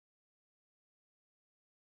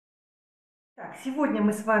Так, сегодня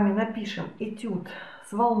мы с вами напишем этюд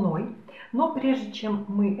с волной, но прежде чем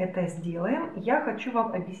мы это сделаем, я хочу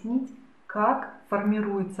вам объяснить, как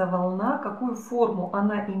формируется волна, какую форму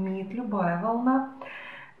она имеет, любая волна,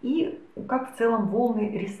 и как в целом волны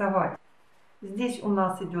рисовать. Здесь у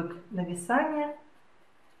нас идет нависание,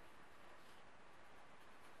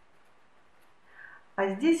 а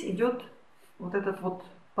здесь идет вот этот вот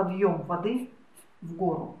подъем воды в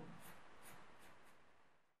гору.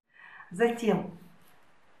 Затем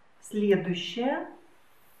следующее.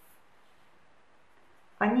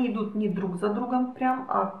 Они идут не друг за другом прям,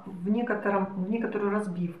 а в некоторую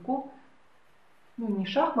разбивку. Ну, не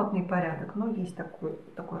шахматный порядок, но есть такое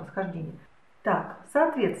расхождение. Так,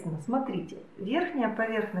 соответственно, смотрите, верхняя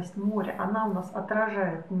поверхность моря, она у нас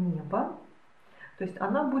отражает небо, то есть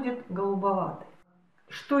она будет голубоватой.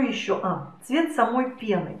 Что еще? Цвет самой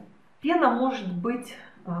пены. Пена может быть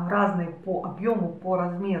разной по объему, по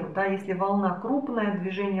размеру. Да? Если волна крупная,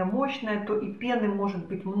 движение мощное, то и пены может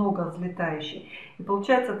быть много взлетающей. И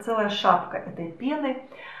получается целая шапка этой пены.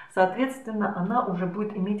 Соответственно, она уже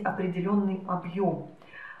будет иметь определенный объем.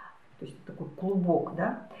 То есть такой клубок.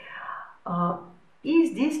 Да? И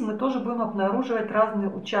здесь мы тоже будем обнаруживать разные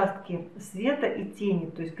участки света и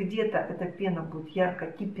тени. То есть где-то эта пена будет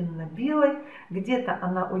ярко-кипенно-белой, где-то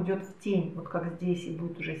она уйдет в тень, вот как здесь, и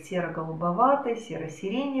будет уже серо-голубоватой,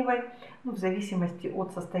 серо-сиреневой, ну, в зависимости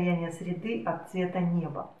от состояния среды, от цвета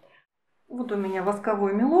неба. Вот у меня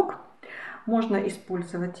восковой мелок. Можно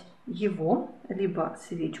использовать его, либо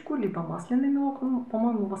свечку, либо масляный мелок. Ну,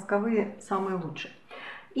 по-моему, восковые самые лучшие.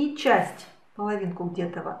 И половинку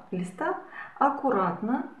где-то листа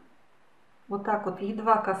аккуратно, вот так вот,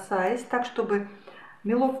 едва касаясь, так, чтобы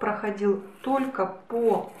мелок проходил только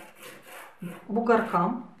по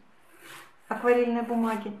бугоркам акварельной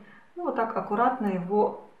бумаги. Ну, вот так аккуратно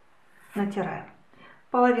его натираем.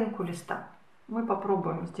 Половинку листа. Мы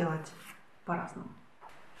попробуем сделать по-разному.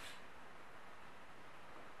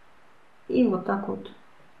 И вот так вот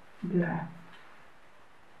убираем.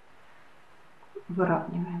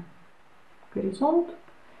 Выравниваем горизонт,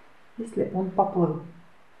 если он поплыл.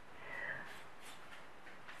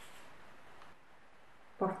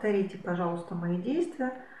 Повторите, пожалуйста, мои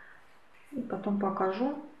действия. И потом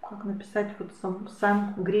покажу, как написать вот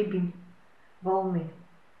сам гребень волны.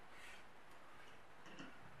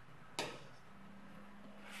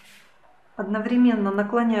 Одновременно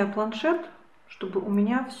наклоняю планшет, чтобы у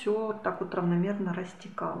меня все так вот равномерно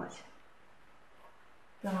растекалось.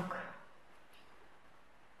 Так.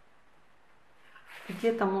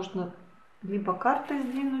 Где-то можно либо картой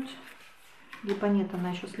сдвинуть, либо нет,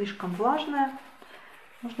 она еще слишком влажная.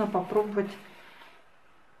 Можно попробовать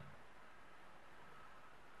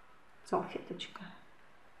салфеточкой.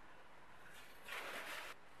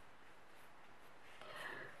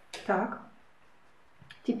 Так.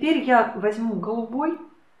 Теперь я возьму голубой,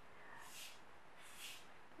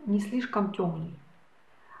 не слишком темный.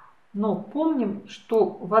 Но помним, что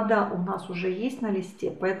вода у нас уже есть на листе,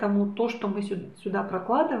 поэтому то, что мы сюда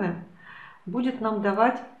прокладываем, будет нам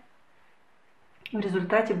давать в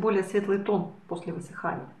результате более светлый тон после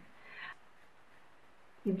высыхания.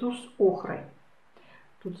 Иду с охрой.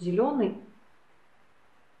 Тут зеленый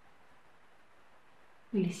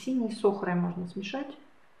или синий с охрой можно смешать.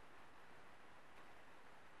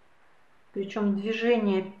 Причем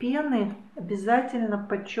движение пены обязательно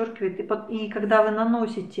подчеркивает. И когда вы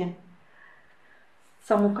наносите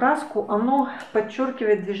саму краску, оно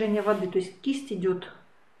подчеркивает движение воды. То есть кисть идет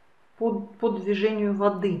по движению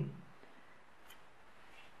воды.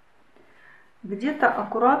 Где-то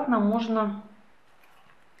аккуратно можно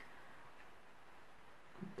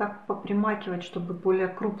так попримакивать, чтобы более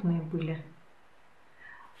крупные были.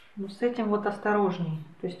 Но с этим вот осторожней.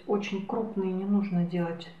 То есть очень крупные не нужно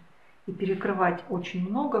делать и перекрывать очень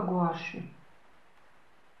много гуашью.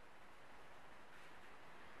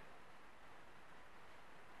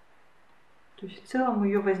 То есть в целом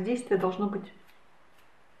ее воздействие должно быть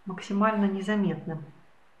максимально незаметным.